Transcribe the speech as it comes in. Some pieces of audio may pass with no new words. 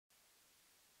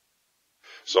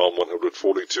Psalm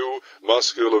 142,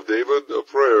 Maskil of David, a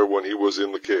prayer when he was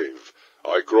in the cave.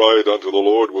 I cried unto the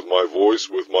Lord with my voice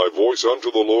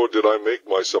unto the Lord did I make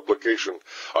my supplication.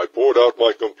 I poured out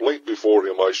my complaint before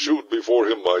him, I shewed before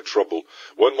him my trouble.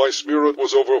 When my spirit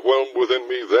was overwhelmed within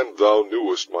me, then thou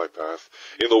knewest my path.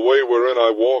 In the way wherein I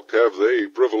walk have they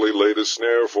privily laid a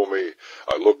snare for me.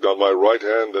 I looked on my right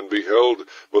hand and beheld,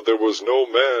 but there was no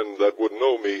man that would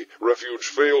know me. Refuge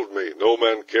failed me, no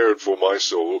man cared for my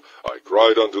soul. I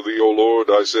cried unto thee, O Lord,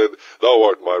 I said, Thou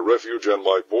art my refuge and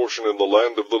my portion in the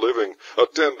land of the living.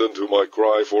 Attend unto my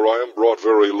cry, for I am brought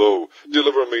very low.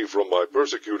 Deliver me from my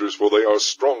persecutors, for they are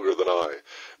stronger than I.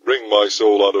 Bring my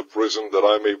soul out of prison, that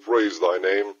I may praise thy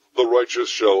name. The righteous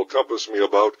shall compass me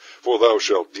about, for thou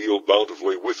shalt deal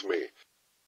bountifully with me.